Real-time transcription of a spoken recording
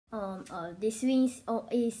This means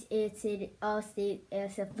is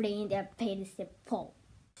a brain that pays the pole.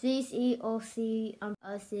 This is also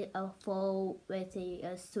a 4 with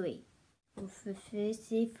a 3.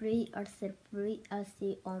 53 or 3 as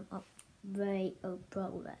the on a way of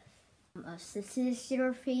progress.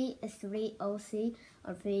 3 is 3 OC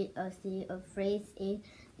or 3 OC or phrase is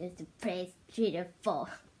the place 3 or 4.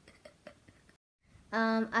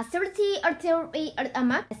 A 30 or 30 or a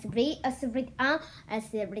mark, a split on, a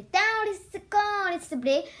split down, is the cone, it's the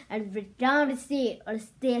break, and break down the sea, or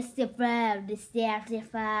stairs the five, the stairs the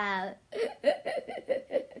 5.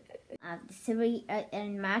 The 3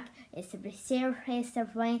 and mark is the 0 is the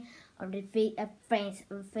rain, or the feet of friends,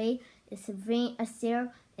 or feet is the rain, a 0,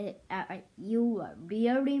 you are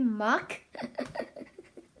really mark.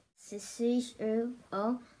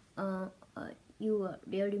 You are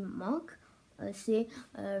really mark. See,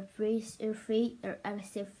 phrase,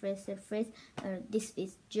 phrase, this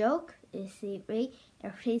is joke, see, phrase,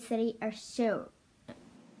 show.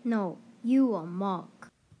 No, you are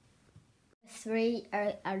Mark. 3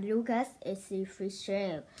 are Lucas, see, free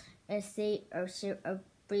show, see, show,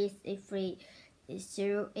 phrase, free,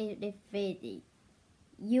 show, the fade.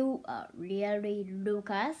 You are really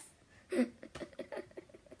Lucas.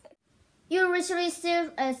 You really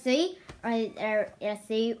serve a see.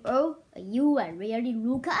 You are really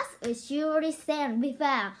Lucas. Surely stand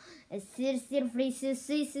before. Phrase.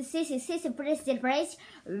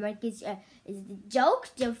 Is the joke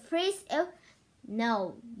the phrase?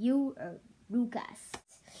 No, you are Lucas.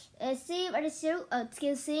 See what is so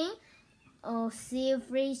excusing. See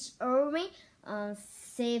phrase army.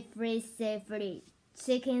 Say phrase safely.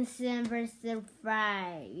 Chicken versus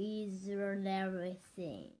fry is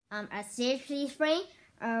everything. A safety frame.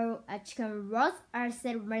 A chicken roast, or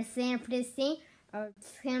said Marseille Prissy, or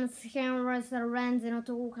chicken roast around the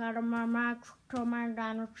two Caramama,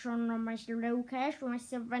 Commandant, Macedon, Lucas,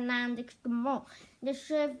 myself, and the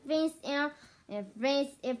chef thinks in a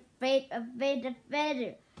phrase if fate of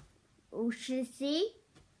better. She see?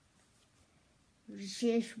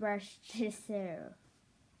 She was her.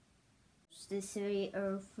 The 3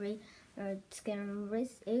 or 3 chicken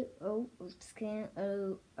roast, chicken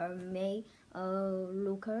or May.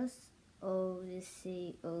 Lucas, the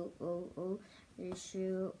C,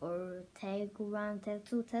 issue, or take 1, take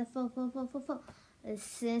 2, take 4, 4, 4, 4, 4.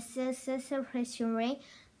 Celebration ring,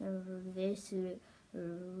 this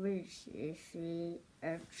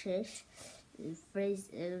phrase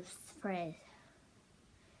is phrase.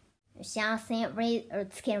 Something read or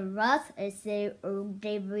chicken roast is the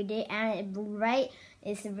Dvd and Blu-ray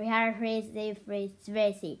is the phrase, the phrase,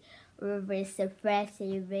 with the phrase,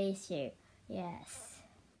 yes.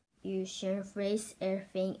 You should phrase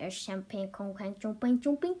everything as champagne, jumping,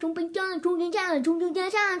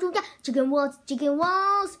 chicken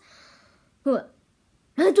walls. What?